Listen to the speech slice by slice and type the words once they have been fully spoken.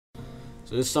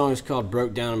So this song is called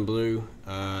Broke Down in Blue.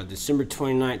 December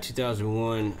 29th,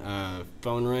 2001,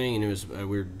 phone rang, and it was we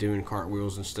were doing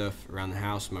cartwheels and stuff around the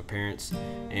house with my parents,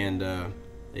 and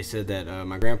they said that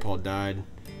my grandpa died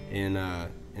in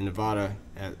Nevada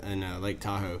in Lake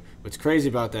Tahoe. What's crazy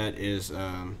about that is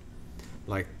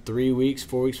like 4 weeks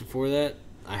before that,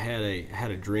 I had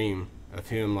a dream of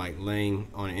him like laying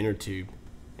on an inner tube,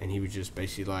 and he was just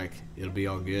basically like, it'll be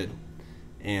all good.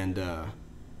 And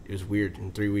it was weird,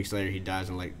 and 3 weeks later he dies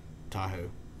in Lake Tahoe,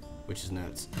 which is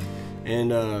nuts.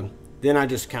 And then I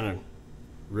just kind of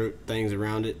wrote things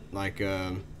around it, like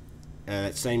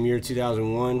that same year,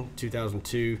 2001,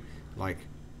 2002, like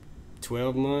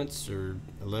 12 months or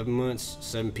 11 months,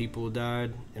 7 people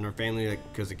died in our family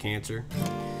because of cancer.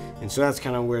 And so that's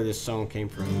kind of where this song came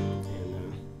from.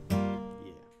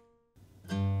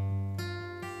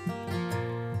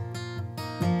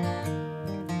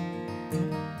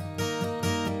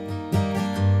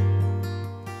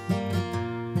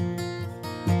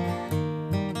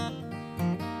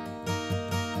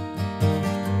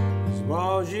 And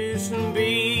walls used to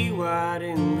be white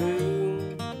and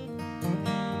blue.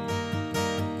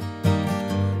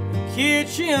 The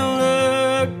kitchen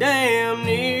looked damn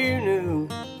near new.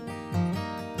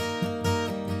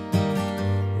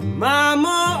 And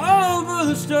Mama over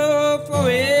the stove for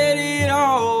headed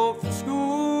off for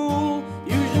school.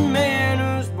 Use your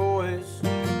manners, boys,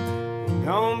 and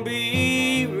don't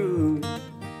be rude.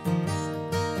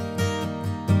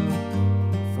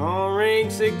 Phone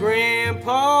rings, said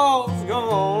Grandpa's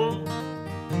gone.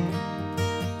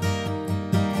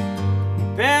 He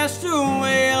passed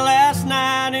away last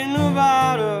night in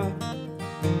Nevada.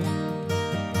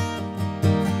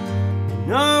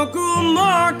 And Uncle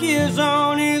Mark is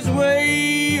on his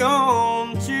way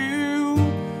home too.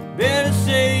 Better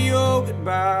say your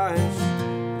goodbyes,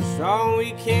 that's all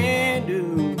we can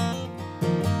do.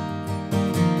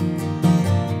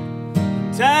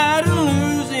 I'm tired of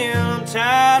losing, I'm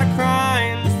tired of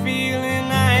crying. This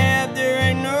feeling I have, there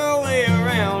ain't no way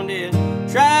around it.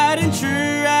 Tried and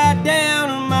true, right down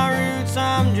to my roots.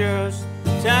 I'm just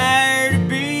tired of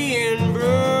being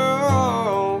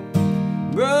broke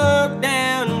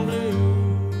down and blue.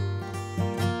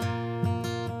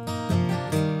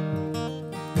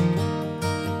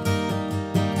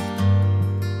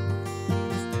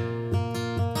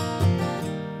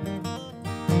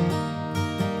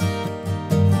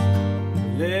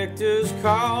 Electors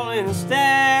calling a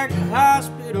stack of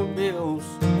hospital bills.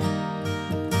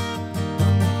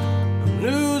 I'm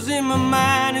losing my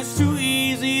mind, it's too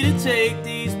easy to take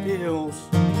these pills.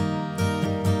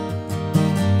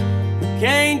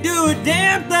 Can't do a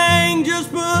damn thing,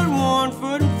 just put one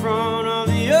foot in front of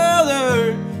the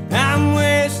other. I'm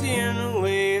wasting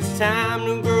away, it's time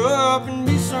to grow up and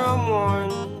be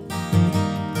someone.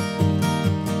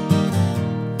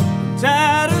 I'm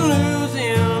tired of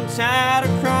losing, I'm tired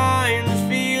of crying. This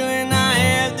feeling I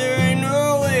have, there ain't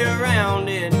no way around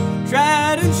it.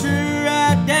 Tried and true,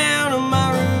 right down to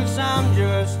my roots. I'm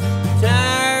just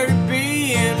tired of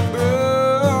being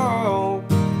broke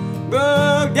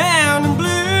down and blue.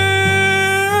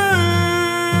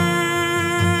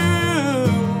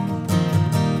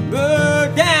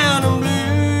 Broke down and blue.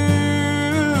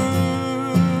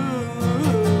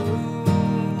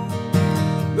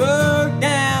 Broke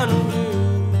down and blue.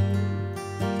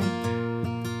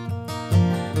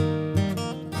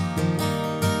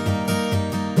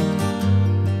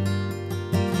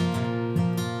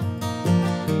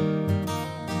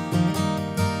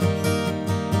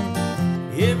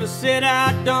 If I said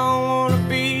I don't want to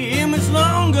be here much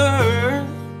longer,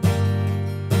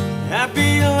 I'd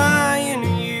be lying to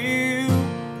you,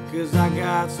 'cause I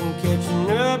got some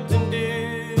catching up to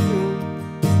do.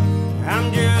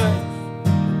 I'm just